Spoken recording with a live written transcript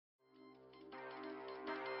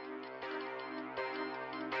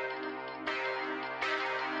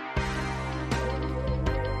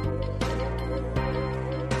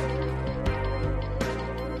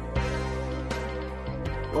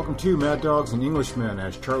Welcome to Mad Dogs and Englishmen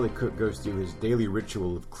as Charlie Cook goes through his daily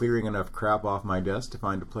ritual of clearing enough crap off my desk to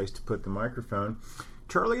find a place to put the microphone.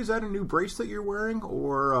 Charlie, is that a new bracelet you're wearing,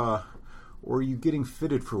 or are you getting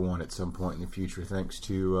fitted for one at some point in the future thanks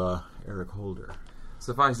to Eric Holder?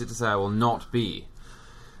 Suffice it to say, I will not be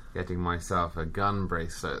getting myself a gun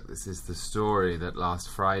bracelet. This is the story that last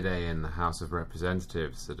Friday in the House of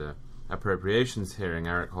Representatives at a appropriations hearing,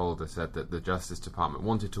 Eric Holder said that the Justice Department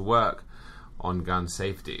wanted to work on gun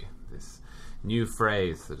safety, this new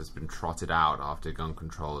phrase that has been trotted out after gun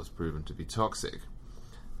control has proven to be toxic.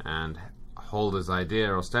 And Holder's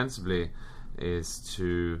idea, ostensibly, is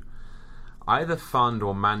to either fund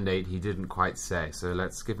or mandate, he didn't quite say, so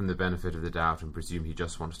let's give him the benefit of the doubt and presume he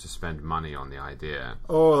just wants to spend money on the idea.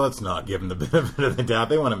 Oh, let's not give him the benefit of the doubt.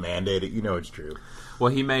 They want to mandate it. You know it's true.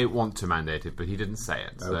 Well, he may want to mandate it, but he didn't say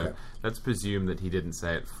it. So okay. Let's presume that he didn't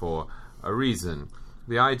say it for a reason.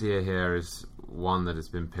 The idea here is one that has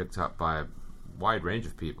been picked up by a wide range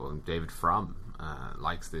of people, and David Frum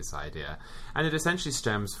likes this idea. And it essentially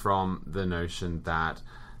stems from the notion that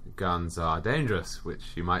guns are dangerous, which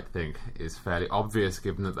you might think is fairly obvious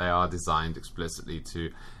given that they are designed explicitly to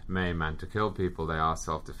maim and to kill people. They are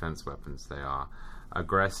self-defense weapons. They are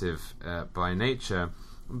aggressive by nature,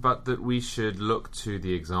 but that we should look to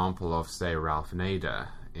the example of, say, Ralph Nader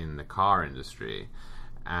in the car industry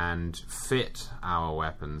and fit our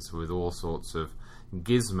weapons with all sorts of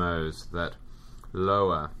gizmos that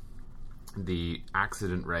lower the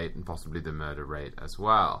accident rate and possibly the murder rate as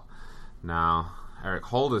well. Now, Eric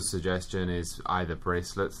Holder's suggestion is either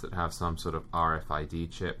bracelets that have some sort of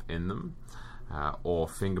RFID chip in them, or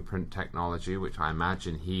fingerprint technology, which I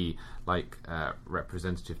imagine he, like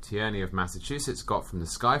Representative Tierney of Massachusetts, got from the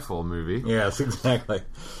Skyfall movie. Yes, exactly.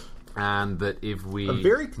 And that if we... A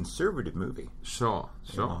very conservative movie. Sure.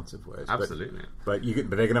 In lots of ways. Absolutely. But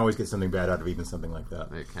they can always get something bad out of even something like that.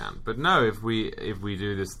 They can. But no, if we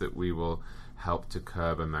do this, that we will help to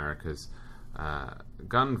curb America's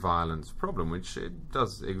gun violence problem, which it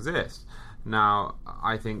does exist. Now,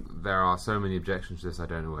 I think there are so many objections to this, I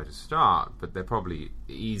don't know where to start, but they're probably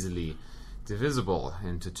easily divisible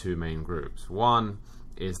into two main groups. One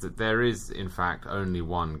is that there is, in fact, only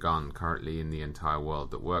one gun currently in the entire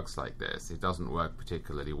world that works like this. It doesn't work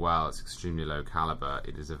particularly well. It's extremely low caliber.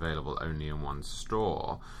 It is available only in one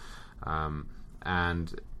store.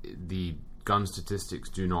 And the gun statistics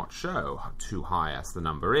do not show, too high as the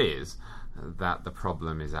number is, that the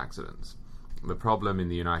problem is accidents. The problem in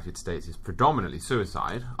the United States is predominantly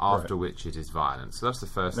suicide, after which it is violence. So that's the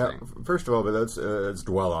first thing. First of all, but let's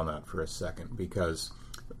dwell on that for a second, because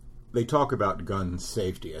they talk about gun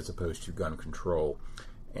safety as opposed to gun control,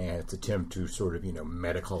 and it's an attempt to sort of,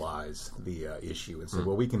 medicalize the issue and say,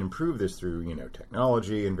 well, we can improve this through,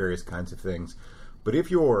 technology and various kinds of things. But if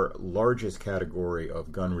your largest category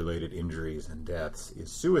of gun-related injuries and deaths is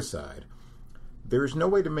suicide, there's no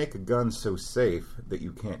way to make a gun so safe that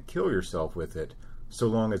you can't kill yourself with it so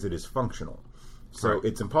long as it is functional. So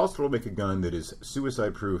It's impossible to make a gun that is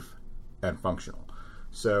suicide-proof and functional.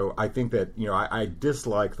 So I think that, I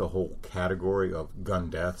dislike the whole category of gun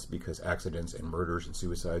deaths because accidents and murders and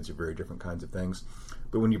suicides are very different kinds of things.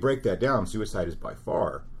 But when you break that down, suicide is by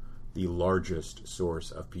far the largest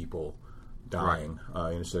source of people dying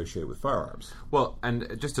associated with firearms. Well,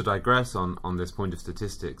 and just to digress on this point of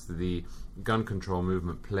statistics, the gun control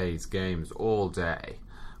movement plays games all day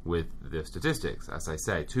with the statistics. As I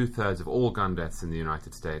say, 2/3 of all gun deaths in the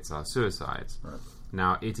United States are suicides. Right.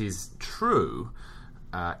 Now, it is true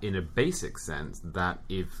in a basic sense that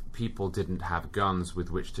if people didn't have guns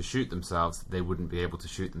with which to shoot themselves, they wouldn't be able to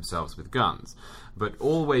shoot themselves with guns. But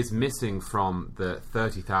always missing from the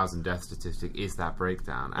 30,000 death statistic is that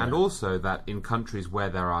breakdown. And also that in countries where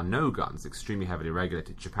there are no guns, extremely heavily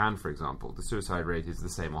regulated, Japan, for example, the suicide rate is the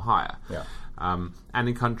same or higher. Yeah. And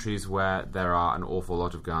in countries where there are an awful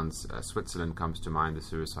lot of guns, Switzerland comes to mind, the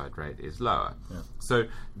suicide rate is lower. Yeah. So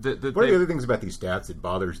one of the other things about these stats that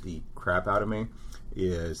bothers the crap out of me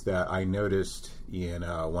is that I noticed in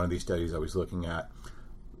one of these studies I was looking at,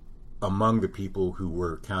 among the people who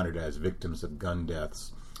were counted as victims of gun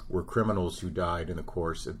deaths were criminals who died in the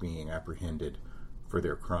course of being apprehended for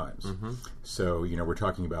their crimes. Mm-hmm. So, we're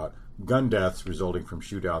talking about gun deaths resulting from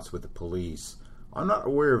shootouts with the police. I'm not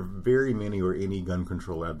aware of very many or any gun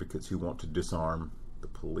control advocates who want to disarm the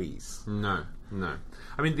police. No.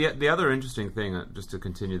 I mean, the other interesting thing, just to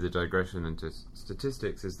continue the digression into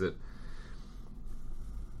statistics, is that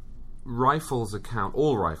rifles account,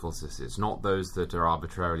 all rifles this is, not those that are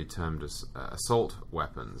arbitrarily termed as assault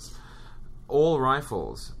weapons, all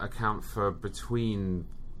rifles account for between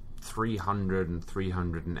 300 and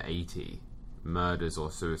 380 murders or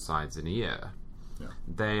suicides in a year.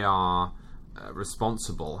 they are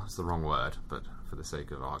responsible, it's the wrong word, but for the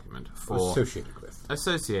sake of argument, for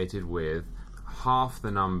associated with half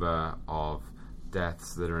the number of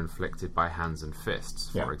deaths that are inflicted by hands and fists,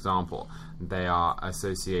 for example. They are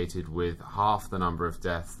associated with half the number of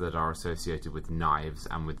deaths that are associated with knives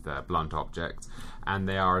and with blunt objects, and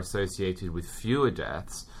they are associated with fewer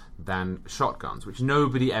deaths than shotguns, which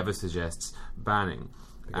nobody ever suggests banning.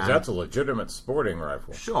 Because that's a legitimate sporting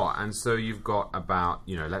rifle. Sure, and so you've got about,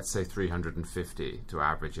 let's say 350 to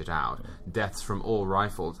average it out, deaths from all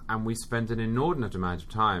rifles, and we spend an inordinate amount of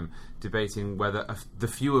time debating whether the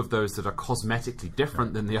few of those that are cosmetically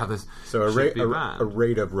different than the others should be banned. A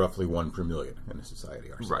rate of roughly 1 per million in a society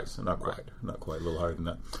our size. Right. So not quite, a little higher than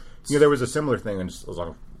that. There was a similar thing, and as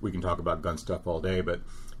long as we can talk about gun stuff all day, but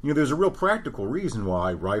there's a real practical reason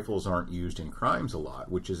why rifles aren't used in crimes a lot,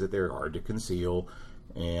 which is that they're hard to conceal,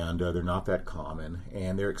 and they're not that common,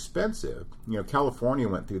 and they're expensive. California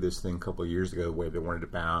went through this thing a couple of years ago where they wanted to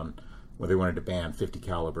ban 50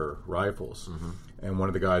 caliber rifles, and one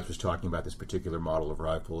of the guys was talking about this particular model of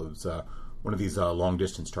rifle. It was one of these long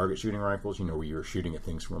distance target shooting rifles, where you're shooting at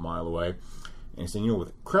things from a mile away. And he's saying, with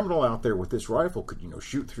a criminal out there with this rifle could,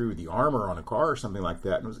 shoot through the armor on a car or something like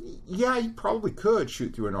that. And it was, he probably could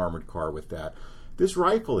shoot through an armored car with that. This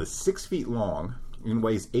rifle is 6 feet long and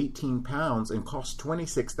weighs 18 pounds and costs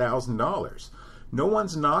 $26,000. No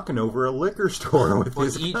one's knocking over a liquor store with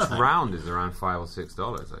this each gun. Round is around $5 or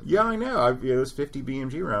 $6. Yeah, I know. Those 50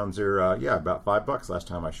 BMG rounds are about $5 last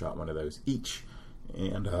time I shot one of those each.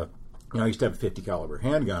 And I used to have a 50 caliber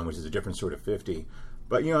handgun, which is a different sort of 50.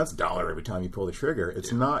 But it's $1 every time you pull the trigger.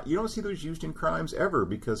 It's not. You don't see those used in crimes ever,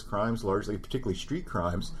 because crimes, largely, particularly street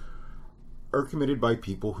crimes, are committed by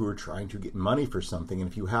people who are trying to get money for something.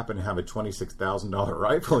 And if you happen to have a $26,000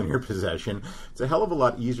 rifle in your possession, it's a hell of a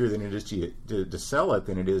lot easier than it is to sell it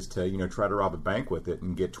than it is to try to rob a bank with it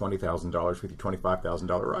and get $20,000 with your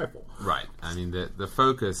 $25,000 rifle. Right. I mean, the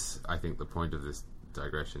focus, I think the point of this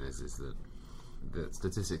digression is that the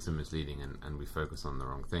statistics are misleading, and we focus on the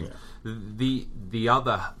wrong thing. Yeah. The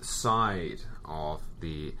other side of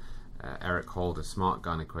the Eric Holder smart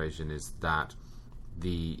gun equation is that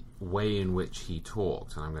the way in which he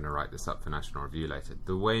talked, and I'm going to write this up for National Review later,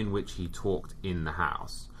 the way in which he talked in the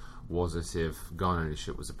House was as if gun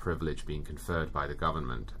ownership was a privilege being conferred by the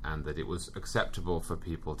government, and that it was acceptable for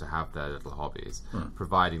people to have their little hobbies,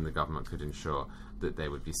 providing the government could ensure that they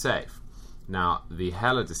would be safe. Now, the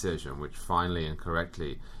Heller decision, which finally and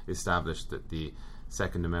correctly established that the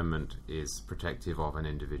Second Amendment is protective of an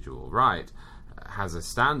individual right, has a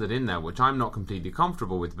standard in there which I'm not completely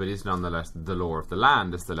comfortable with, but is nonetheless the law of the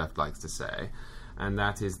land, as the left likes to say, and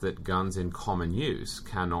that is that guns in common use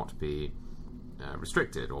cannot be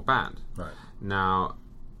restricted or banned. Right. Now,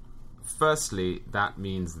 firstly, that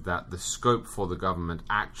means that the scope for the government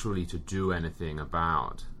actually to do anything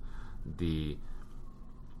about the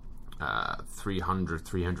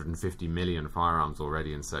 350 million firearms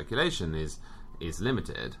already in circulation is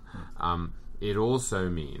limited. It also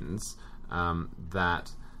means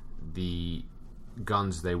that the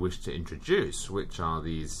guns they wish to introduce, which are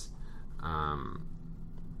these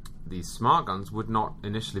smart guns, would not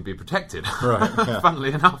initially be protected, right, yeah.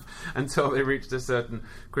 funnily enough, until they reached a certain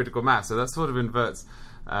critical mass. So that sort of inverts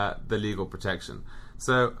the legal protection.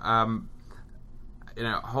 So,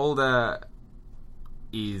 Holder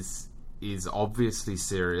is obviously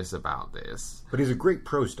serious about this. But he's a great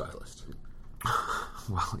prose stylist.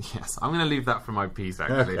 Well, yes. I'm going to leave that for my piece,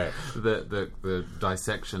 actually, Okay. the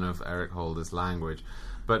dissection of Eric Holder's language.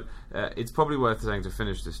 But it's probably worth saying, to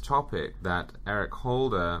finish this topic, that Eric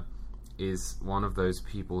Holder is one of those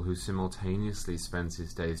people who simultaneously spends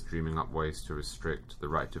his days dreaming up ways to restrict the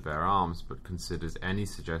right to bear arms, but considers any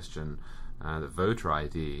suggestion that voter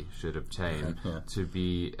ID should obtain to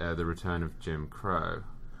be the return of Jim Crow.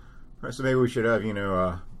 Right, so maybe we should have,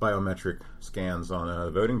 biometric scans on a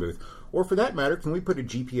voting booth. Or for that matter, can we put a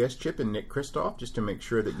GPS chip in Nick Kristof just to make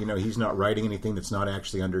sure that, he's not writing anything that's not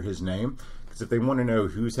actually under his name? Because if they want to know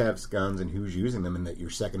who's has guns and who's using them, and that your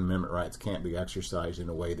Second Amendment rights can't be exercised in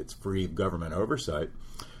a way that's free of government oversight,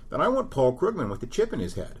 then I want Paul Krugman with the chip in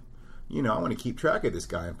his head. I want to keep track of this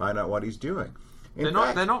guy and find out what he's doing. They're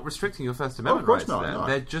not restricting your First Amendment rights there.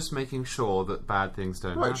 They're just making sure that bad things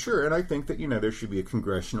don't happen. Right, sure. And I think that, there should be a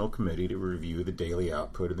congressional committee to review the daily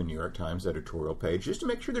output of the New York Times editorial page, just to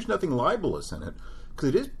make sure there's nothing libelous in it.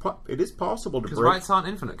 Because it is possible to break... Because rights aren't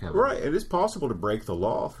infinite, Kevin. Right. It is possible to break the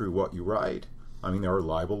law through what you write. I mean, there are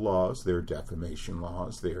libel laws, there are defamation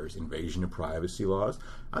laws, there's invasion of privacy laws.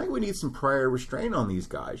 I think we need some prior restraint on these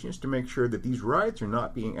guys just to make sure that these rights are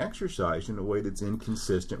not being exercised in a way that's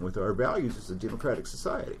inconsistent with our values as a democratic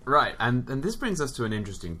society. Right, and this brings us to an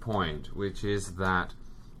interesting point, which is that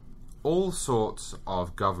all sorts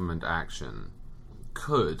of government action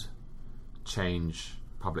could change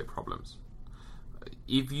public problems.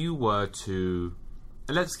 If you were to...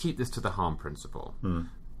 Let's keep this to the harm principle.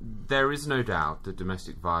 There is no doubt that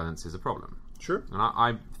domestic violence is a problem. Sure.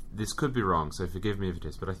 And this could be wrong, so forgive me if it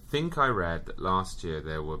is, but I think I read that last year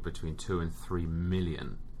there were between 2 and 3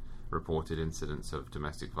 million reported incidents of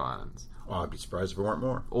domestic violence. Well, I'd be surprised if there weren't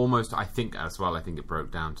more. Almost, I think it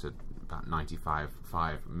broke down to about 95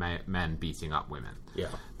 men beating up women. Yeah.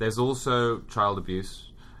 There's also child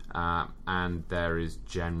abuse, and there is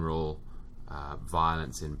general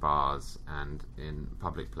violence in bars and in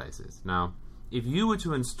public places. Now, if you were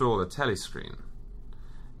to install a telescreen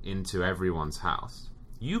into everyone's house,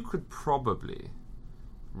 you could probably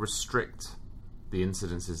restrict the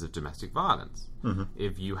incidences of domestic violence.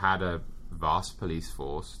 If you had a vast police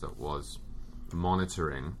force that was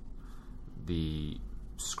monitoring the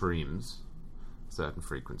screams, certain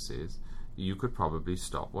frequencies, you could probably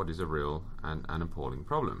stop what is a real and an appalling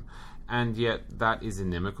problem. And yet that is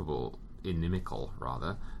inimical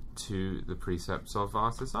to the precepts of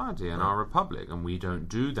our society and our republic, and we don't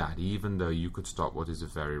do that, even though you could stop what is a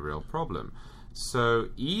very real problem. So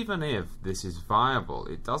even if this is viable,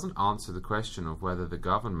 it doesn't answer the question of whether the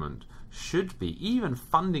government should be even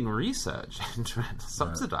funding research into it,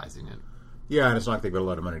 subsidizing it. Yeah, and it's not like they've got a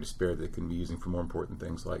lot of money to spare that they can be using for more important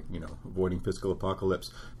things like, avoiding fiscal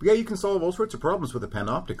apocalypse. But yeah, you can solve all sorts of problems with a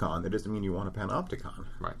panopticon. That doesn't mean you want a panopticon.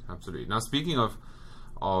 Right, absolutely. Now, speaking of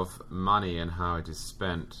money and how it is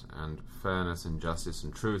spent, and fairness and justice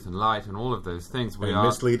and truth and light and all of those things, we are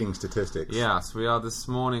misleading statistics. Yes, we are this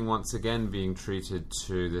morning once again being treated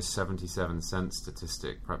to this 77-cent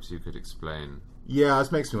statistic. Perhaps you could explain. Yeah,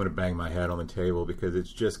 this makes me want to bang my head on the table because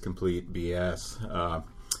it's just complete BS.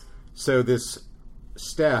 So this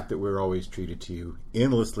stat that we're always treated to,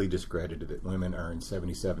 endlessly discredited, that women earn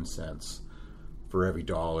 77 cents for every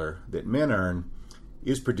dollar that men earn,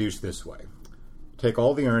 is produced this way. Take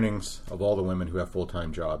all the earnings of all the women who have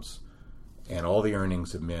full-time jobs and all the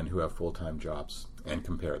earnings of men who have full-time jobs and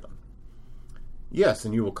compare them. Yes,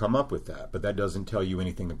 and you will come up with that, but that doesn't tell you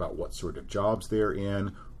anything about what sort of jobs they're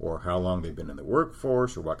in or how long they've been in the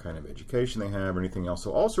workforce or what kind of education they have or anything else.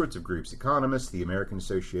 So all sorts of groups, economists, the American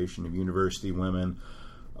Association of University Women,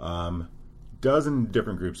 dozen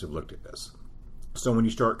different groups have looked at this. So when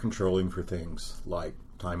you start controlling for things like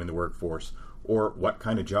time in the workforce or what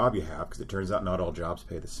kind of job you have, because it turns out not all jobs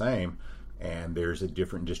pay the same, and there's a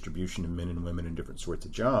different distribution of men and women in different sorts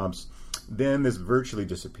of jobs, then this virtually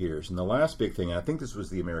disappears. And the last big thing, and I think this was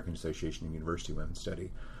the American Association of University Women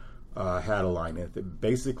study, had a line in it that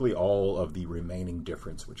basically all of the remaining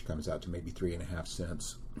difference, which comes out to maybe 3.5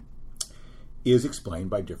 cents, is explained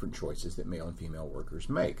by different choices that male and female workers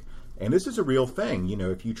make. And this is a real thing.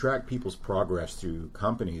 If you track people's progress through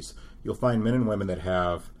companies, you'll find men and women that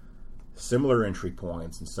have similar entry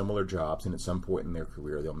points and similar jobs, and at some point in their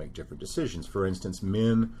career they'll make different decisions. For instance,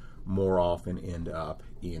 men more often end up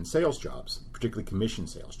in sales jobs, particularly commission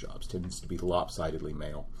sales jobs. Tends to be lopsidedly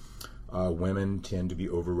male. Women tend to be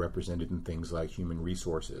overrepresented in things like human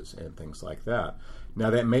resources and things like that. Now,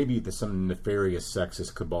 that may be that some nefarious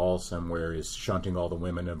sexist cabal somewhere is shunting all the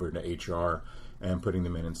women over into HR and putting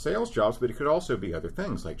them in sales jobs, but it could also be other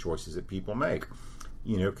things like choices that people make.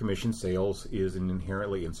 Commission sales is an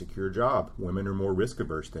inherently insecure job. Women are more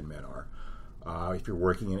risk-averse than men are. If you're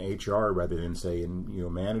working in HR rather than, say,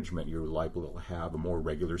 in management, you're liable to have a more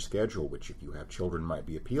regular schedule, which if you have children might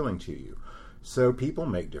be appealing to you. So people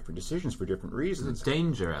make different decisions for different reasons. The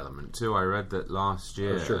danger element, too. I read that last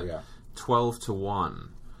year, 12-1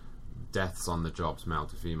 deaths on the jobs, male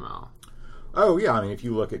to female. Oh, yeah. I mean, if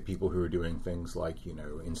you look at people who are doing things like,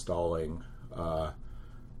 installing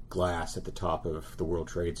glass at the top of the World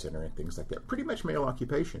Trade Center and things like that, pretty much male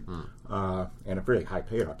occupation. And a very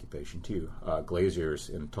high-paid occupation, too. Glaziers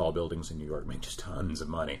in tall buildings in New York make just tons of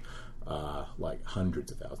money, like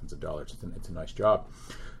hundreds of thousands of dollars. It's a nice job.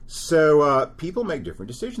 So people make different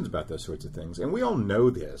decisions about those sorts of things. And we all know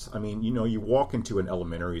this. I mean, you walk into an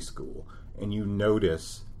elementary school and you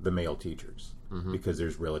notice the male teachers because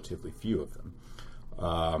there's relatively few of them.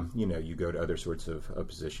 You go to other sorts of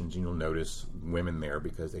positions and you'll notice women there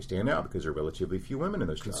because they stand out because there are relatively few women in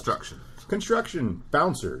those jobs. Construction,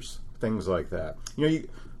 bouncers, things like that.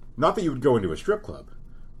 Not that you would go into a strip club,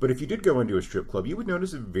 But if you did go into a strip club, you would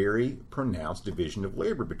notice a very pronounced division of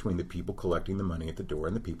labor between the people collecting the money at the door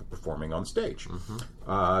and the people performing on stage.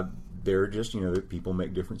 They're just, that people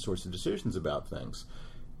make different sorts of decisions about things.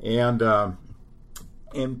 And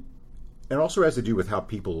also has to do with how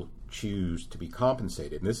people choose to be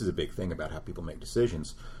compensated. And this is a big thing about how people make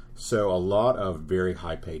decisions. So a lot of very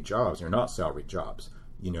high-paid jobs are not salaried jobs.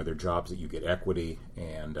 They're jobs that you get equity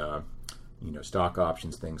and, stock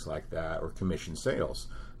options, things like that, or commission sales.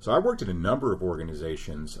 So I worked at a number of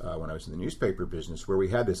organizations when I was in the newspaper business where we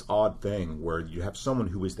had this odd thing where you have someone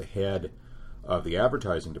who was the head of the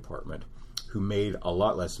advertising department who made a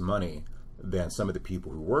lot less money than some of the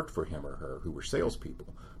people who worked for him or her who were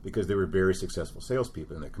salespeople, because they were very successful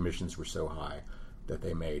salespeople and their commissions were so high that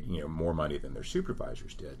they made more money than their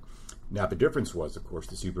supervisors did. Now the difference was, of course,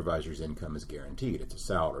 the supervisor's income is guaranteed. It's a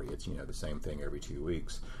salary. It's the same thing every 2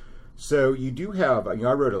 weeks. So you do have, I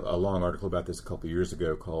wrote a long article about this a couple of years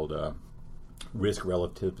ago called Risk,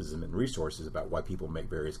 Relativism, and Resources, about why people make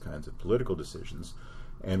various kinds of political decisions.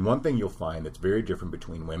 And one thing you'll find that's very different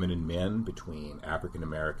between women and men, between African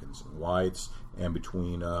Americans and whites, and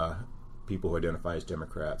between people who identify as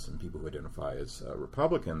Democrats and people who identify as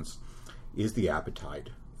Republicans, is the appetite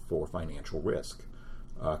for financial risk.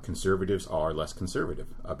 Conservatives are less conservative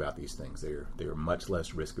about these things. They are much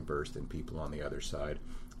less risk averse than people on the other side.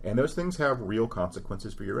 And those things have real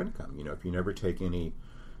consequences for your income. If you never take any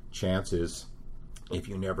chances, if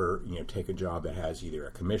you never take a job that has either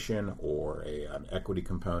a commission or an equity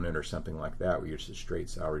component or something like that, where you're just a straight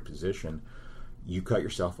salary position, you cut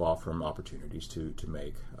yourself off from opportunities to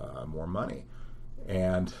make more money.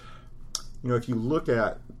 And if you look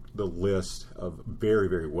at the list of very,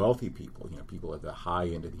 very wealthy people, people at the high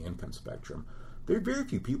end of the income spectrum, there are very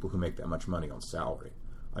few people who make that much money on salary.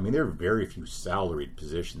 There are very few salaried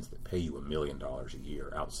positions that pay you $1 million a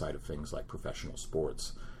year outside of things like professional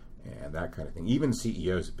sports and that kind of thing. Even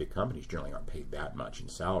CEOs of big companies generally aren't paid that much in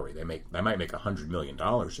salary. They might make $100 million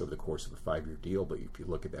over the course of a 5-year deal, but if you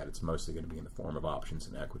look at that, it's mostly going to be in the form of options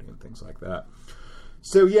and equity and things like that.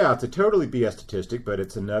 So yeah, it's a totally BS statistic, but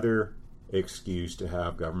it's another excuse to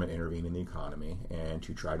have government intervene in the economy and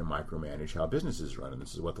to try to micromanage how businesses run. And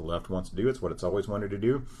this is what the left wants to do. It's what it's always wanted to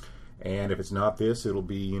do. And if it's not this, it'll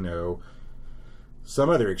be, some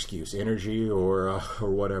other excuse, energy or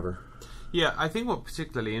whatever. Yeah, I think what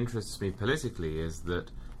particularly interests me politically is that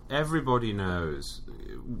everybody knows,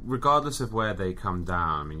 regardless of where they come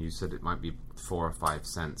down, you said it might be 4 or 5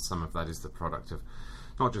 cents. Some of that is the product of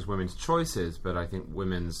not just women's choices, but I think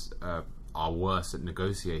women's are worse at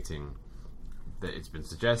negotiating, that it's been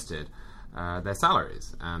suggested, their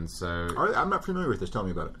salaries. And so I'm not familiar with this. Tell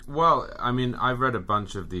me about it. Well, I've read a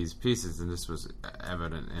bunch of these pieces, and this was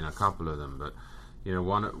evident in a couple of them, but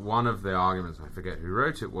one of the arguments, I forget who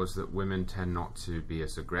wrote it, was that women tend not to be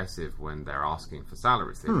as aggressive when they're asking for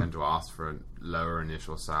salaries. They tend to ask for a lower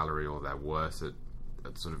initial salary, or they're worse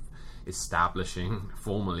at sort of establishing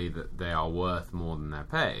formally that they are worth more than they're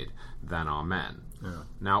paid than are men. Yeah.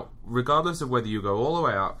 Now, regardless of whether you go all the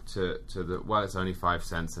way up to it's only 5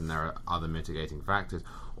 cents and there are other mitigating factors,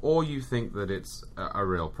 or you think that it's a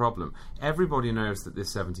real problem, everybody knows that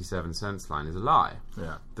this 77 cents line is a lie.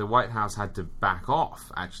 Yeah. The White House had to back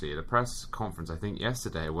off, actually, at a press conference, I think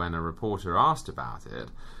yesterday, when a reporter asked about it,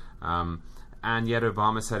 and yet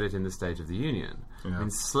Obama said it in the State of the Union. Yeah.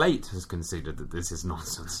 Slate has conceded that this is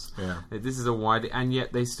nonsense. Yeah. This is a wide, and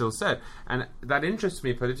yet they still said. And that interests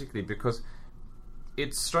me politically because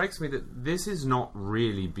it strikes me that this is not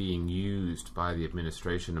really being used by the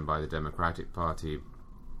administration and by the Democratic Party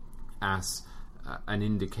as an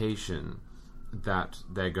indication that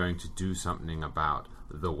they're going to do something about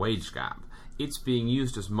the wage gap. It's being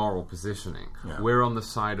used as moral positioning. Yeah. We're on the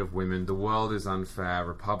side of women. The world is unfair.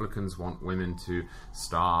 Republicans want women to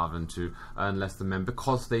starve and to earn less than men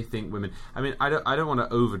because they think women... I don't want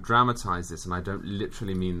to over-dramatize this, and I don't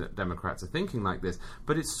literally mean that Democrats are thinking like this,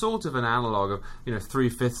 but it's sort of an analog of,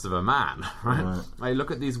 3/5 of a man, right? Like,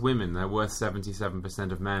 look at these women. They're worth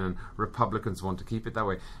 77% of men, and Republicans want to keep it that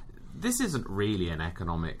way. This isn't really an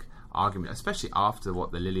economic argument, especially after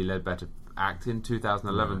what the Lilly Ledbetter Act in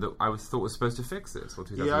 2011 that I thought was supposed to fix this, or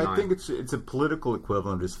 2009. Yeah, I think it's a political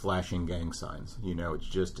equivalent of just flashing gang signs. It's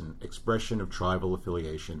just an expression of tribal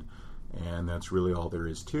affiliation, and that's really all there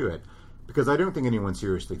is to it. Because I don't think anyone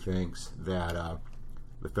seriously thinks that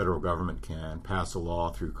the federal government can pass a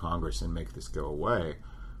law through Congress and make this go away,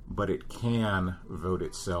 but it can vote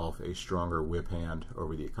itself a stronger whip hand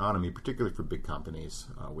over the economy, particularly for big companies,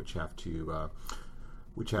 which have to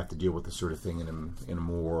deal with this sort of thing in a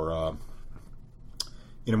more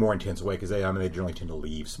in a more intense way, because they generally tend to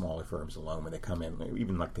leave smaller firms alone when they come in.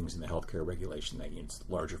 Even like things in the healthcare regulation,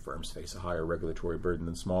 larger firms face a higher regulatory burden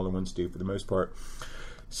than smaller ones do for the most part.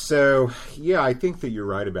 So, yeah, I think that you're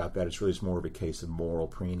right about that. It's really just more of a case of moral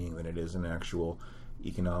preening than it is an actual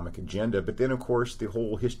economic agenda. But then, of course, the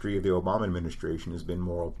whole history of the Obama administration has been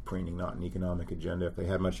moral preening, not an economic agenda. If they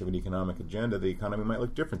had much of an economic agenda, the economy might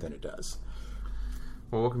look different than it does.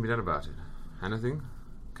 Well, what can be done about it? Anything?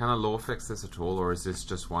 Can a law fix this at all, or is this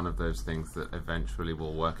just one of those things that eventually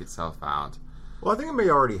will work itself out? Well, I think it may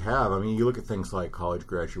already have. I mean, you look at things like college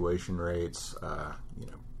graduation rates,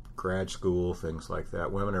 grad school, things like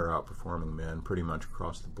that. Women are outperforming men pretty much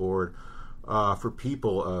across the board. For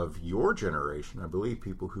people of your generation, I believe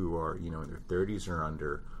people who are, in their 30s or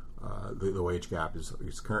under, the wage gap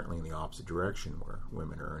is currently in the opposite direction, where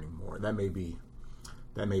women are earning more. That may be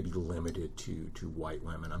limited to white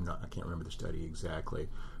women. I can't remember the study exactly,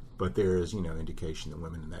 but there is, indication that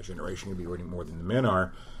women in that generation are be earning more than the men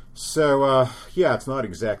are. So, it's not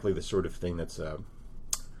exactly the sort of thing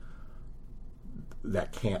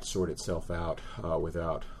that can't sort itself out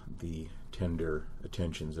without the tender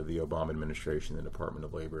attentions of the Obama administration, the Department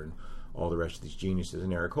of Labor, and all the rest of these geniuses,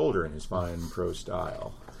 and Eric Holder in his fine prose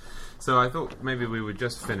style. So I thought maybe we would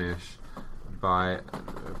just finish by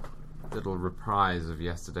a little reprise of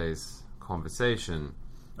yesterday's conversation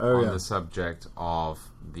on the subject of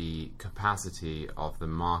the capacity of the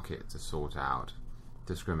market to sort out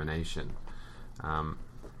discrimination.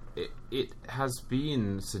 It has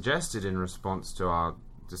been suggested in response to our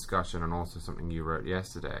discussion, and also something you wrote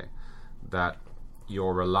yesterday, that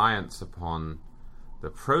your reliance upon the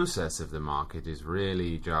process of the market is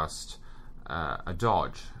really just a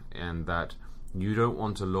dodge, and that you don't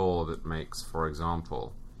want a law that makes, for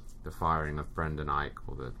example, the firing of Brendan Eich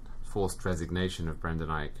or the forced resignation of Brendan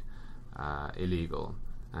Eich illegal,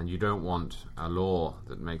 and you don't want a law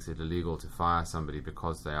that makes it illegal to fire somebody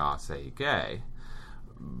because they are, say, gay,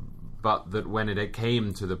 but that when it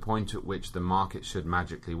came to the point at which the market should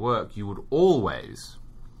magically work, you would always,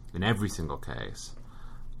 in every single case,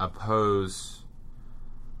 oppose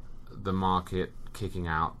the market kicking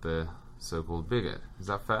out the so-called bigot. Is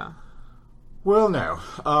that fair? Well, no.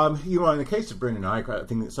 In the case of Brendan Eich, I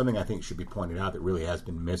think that something I think should be pointed out that really has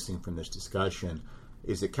been missing from this discussion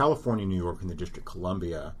is that California, New York, and the District of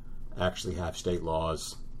Columbia actually have state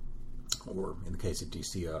laws, or in the case of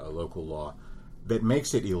D.C., a local law, that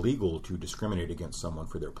makes it illegal to discriminate against someone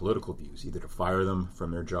for their political views, either to fire them from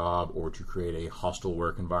their job or to create a hostile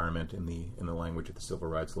work environment in the language of the civil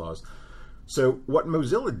rights laws. So what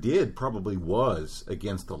Mozilla did probably was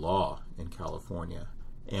against the law in California.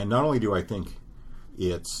 And not only do I think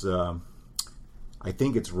it's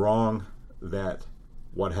wrong that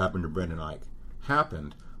what happened to Brendan Eich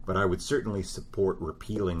happened, but I would certainly support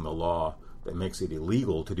repealing the law that makes it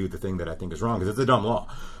illegal to do the thing that I think is wrong, because it's a dumb law.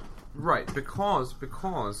 Right, because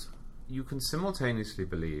you can simultaneously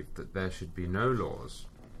believe that there should be no laws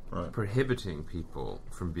prohibiting people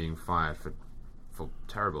from being fired for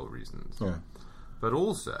terrible reasons, but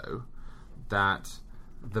also that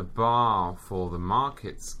the bar for the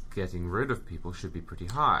markets getting rid of people should be pretty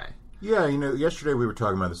high. Yeah, yesterday we were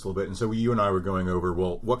talking about this a little bit, and so you and I were going over,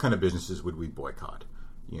 well, what kind of businesses would we boycott?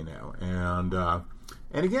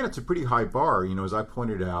 And again, it's a pretty high bar. As I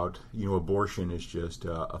pointed out, abortion is just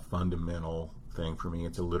a fundamental thing for me.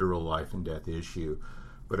 It's a literal life and death issue.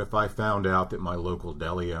 But if I found out that my local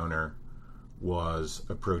deli owner was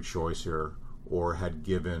a pro-choicer or had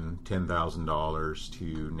given $10,000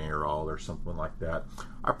 to NARAL or something like that,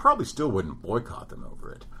 I probably still wouldn't boycott them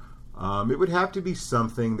over it. It would have to be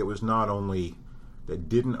something that was not only that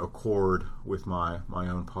didn't accord with my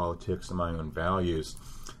own politics and my own values,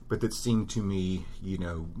 but that seemed to me,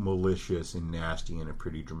 malicious and nasty in a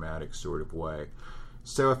pretty dramatic sort of way.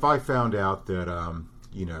 So if I found out that,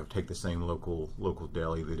 take the same local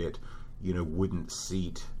deli, that it, wouldn't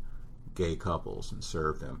seat gay couples and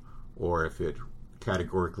serve them, or if it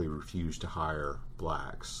categorically refused to hire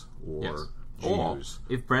blacks or Jews.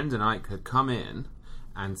 Or if Brendan Eich had come in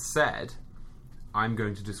and said, I'm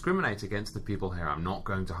going to discriminate against the people here. I'm not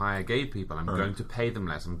going to hire gay people. I'm going to pay them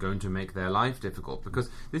less. I'm going to make their life difficult. Because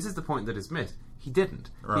this is the point that is missed. He didn't.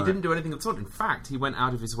 Right. He didn't do anything of the sort. In fact, he went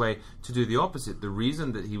out of his way to do the opposite. The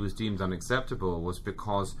reason that he was deemed unacceptable was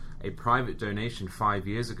because a private donation 5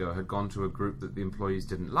 years ago had gone to a group that the employees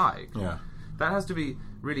didn't like. Yeah. That has to be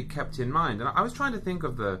really kept in mind. And I was trying to think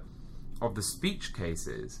of the speech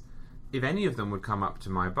cases, if any of them would come up to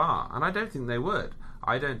my bar. And I don't think they would.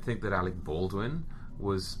 I don't think that Alec Baldwin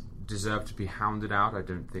was deserve to be hounded out. I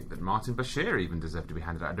don't think that Martin Bashir even deserved to be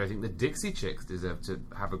hounded out. I don't think the Dixie Chicks deserve to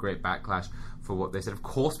have a great backlash for what they said. Of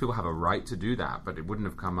course, people have a right to do that, but it wouldn't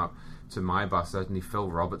have come up to my bar. Certainly Phil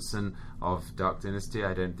Robertson of Duck Dynasty,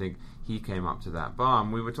 I don't think he came up to that bar.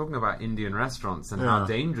 And we were talking about Indian restaurants and how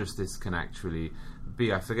dangerous this can actually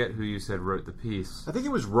be. I forget who you said wrote the piece. I think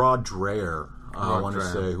it was Rod Dreher, I want to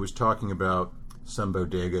say, who was talking about some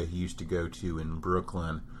bodega he used to go to in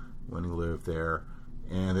Brooklyn when he lived there,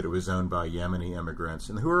 and that it was owned by Yemeni immigrants,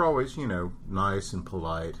 and who are always, nice and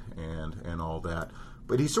polite and all that.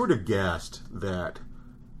 But he sort of guessed that,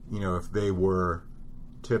 if they were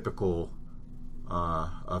typical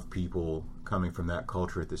of people coming from that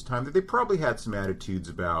culture at this time, that they probably had some attitudes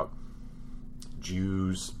about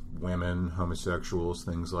Jews, women, homosexuals,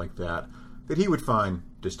 things like that he would find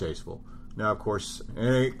distasteful. Now, of course,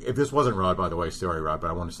 if this wasn't Rod, by the way, sorry, Rod, but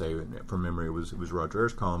I want to say from memory it was Rod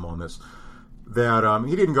Dreher's column on this, that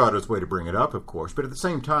he didn't go out of his way to bring it up, of course, but at the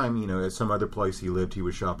same time, at some other place he lived, he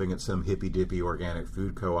was shopping at some hippy-dippy organic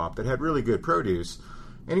food co-op that had really good produce,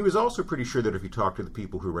 and he was also pretty sure that if he talked to the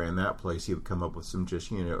people who ran that place, he would come up with some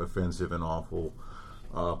just, offensive and awful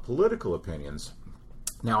political opinions.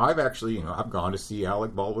 Now, I've actually, I've gone to see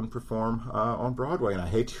Alec Baldwin perform on Broadway, and I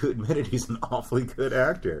hate to admit it, he's an awfully good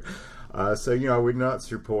actor. So, I would not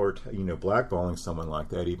support, blackballing someone like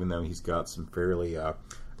that, even though he's got some fairly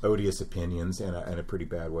odious opinions and a pretty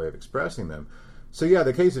bad way of expressing them. So, yeah,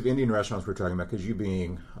 the case of Indian restaurants we're talking about, because you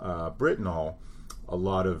being Brit and all, a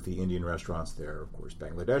lot of the Indian restaurants there, of course,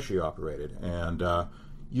 Bangladeshi operated, and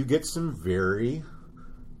you get some very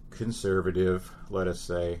conservative, let us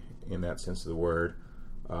say, in that sense of the word,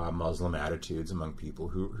 Muslim attitudes among people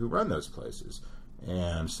who run those places.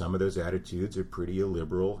 And some of those attitudes are pretty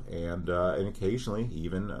illiberal and occasionally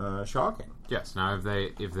even shocking. Yes. Now, if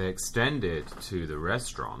they extend it to the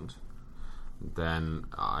restaurant, then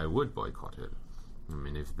I would boycott it. I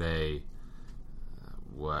mean, if they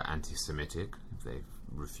were anti-Semitic, if they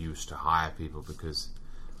refused to hire people because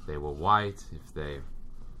they were white, if they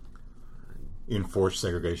enforced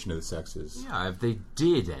segregation of the sexes. Yeah, if they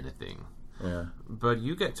did anything. Yeah. But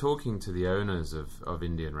you get talking to the owners of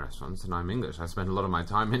Indian restaurants, and I'm English. I spend a lot of my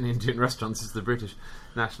time in Indian restaurants as the British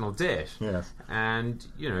national dish. Yes. And,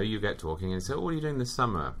 you get talking and say, what are you doing this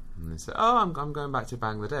summer? And they say, I'm going back to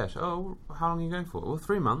Bangladesh. Oh, how long are you going for? Well,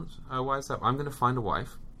 3 months. Oh, why is that? I'm going to find a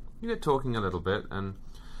wife. You get talking a little bit, and,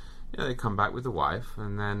 they come back with the wife,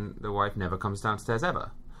 and then the wife never comes downstairs ever.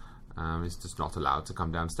 Is just not allowed to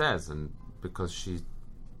come downstairs, and because she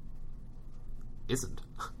isn't.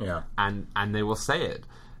 Yeah. And they will say it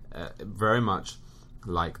very much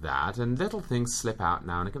like that, and little things slip out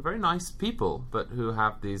now and again. Very nice people, but who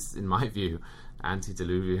have these, in my view,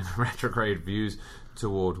 antediluvian retrograde views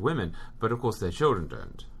toward women. But of course their children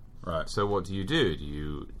don't. Right. So what do? Do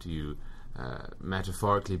you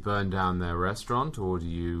metaphorically burn down their restaurant, or do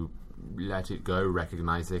you let it go,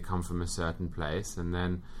 recognize they come from a certain place, and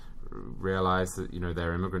then realize that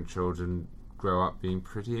their immigrant children grow up being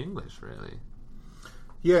pretty English, really?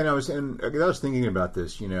 Yeah, and I was thinking about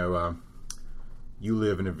this. You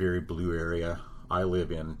live in a very blue area. I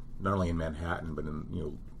live in not only in Manhattan, but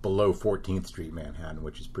in below 14th Street, Manhattan,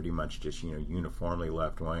 which is pretty much just uniformly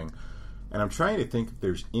left wing. And I'm trying to think if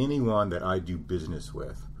there's anyone that I do business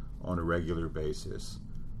with on a regular basis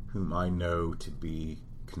whom I know to be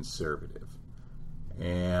conservative.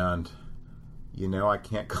 And I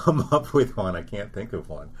can't come up with one. I can't think of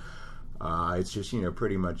one. It's just,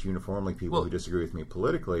 pretty much uniformly people who disagree with me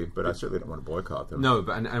politically, but I certainly don't want to boycott them. No,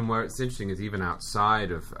 but and where it's interesting is even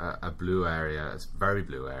outside of a blue area, a very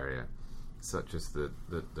blue area, such as the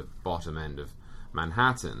bottom end of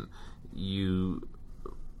Manhattan, you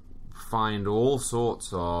find all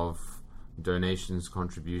sorts of donations,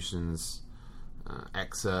 contributions,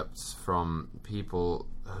 excerpts from people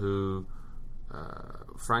who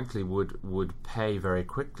frankly would pay very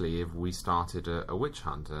quickly if we started a witch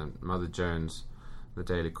hunt. And Mother Jones, the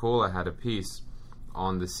Daily Caller, had a piece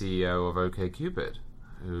on the CEO of OkCupid,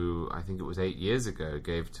 who I think it was 8 years ago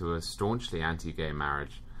gave to a staunchly anti-gay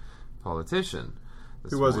marriage politician.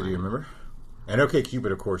 Who was it, do you remember? And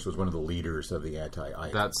OkCupid, of course, was one of the leaders of the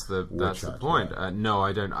anti-Ike. That's the point. Right? No,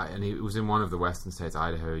 I don't. And it was in one of the western states,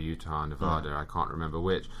 Idaho, Utah, Nevada. I can't remember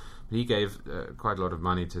which. But he gave quite a lot of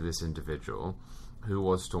money to this individual who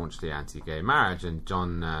was staunchly anti-gay marriage. And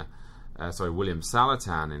William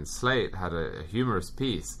Salatan in Slate had a humorous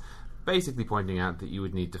piece basically pointing out that you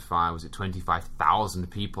would need to fire,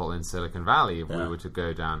 25,000 people in Silicon Valley if we were to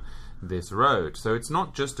go down this road. So it's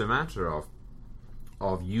not just a matter of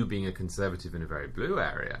you being a conservative in a very blue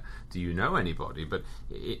area. Do you know anybody? But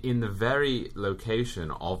in the very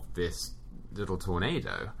location of this little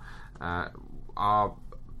tornado, are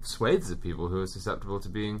swathes of people who are susceptible to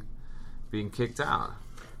being kicked out.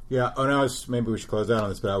 Yeah, maybe we should close out on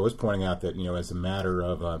this, but I was pointing out that, as a matter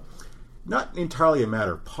of, not entirely a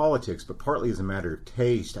matter of politics, but partly as a matter of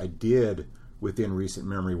taste, I did, within recent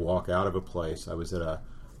memory, walk out of a place. I was at a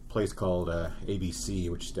place called ABC,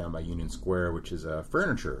 which is down by Union Square, which is a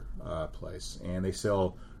furniture place, and they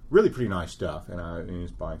sell really pretty nice stuff, and I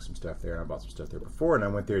was buying some stuff there, and I bought some stuff there before, and I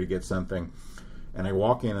went there to get something, and I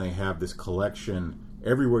walk in, and they have this collection.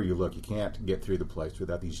 Everywhere you look, you can't get through the place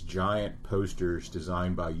without these giant posters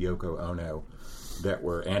designed by Yoko Ono that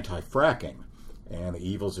were anti-fracking and the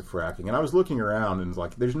evils of fracking. And I was looking around, and it's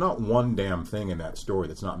like, there's not one damn thing in that store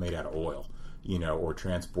that's not made out of oil, or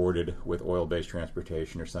transported with oil-based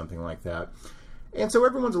transportation or something like that. And so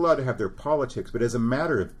everyone's allowed to have their politics, but as a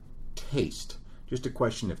matter of taste, just a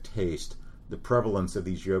question of taste, the prevalence of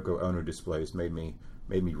these Yoko Ono displays made me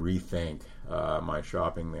rethink my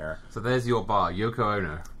shopping there. So there's your bar, Yoko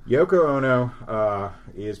Ono. Yoko Ono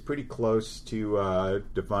is pretty close to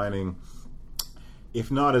defining,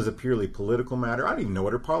 if not as a purely political matter. I don't even know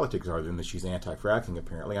what her politics are, than that she's anti-fracking,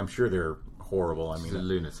 apparently. I'm sure they're horrible. She's a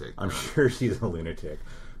lunatic. I'm sure she's a lunatic.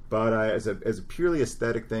 But as a purely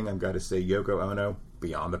aesthetic thing, I've got to say Yoko Ono,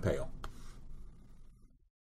 beyond the pale.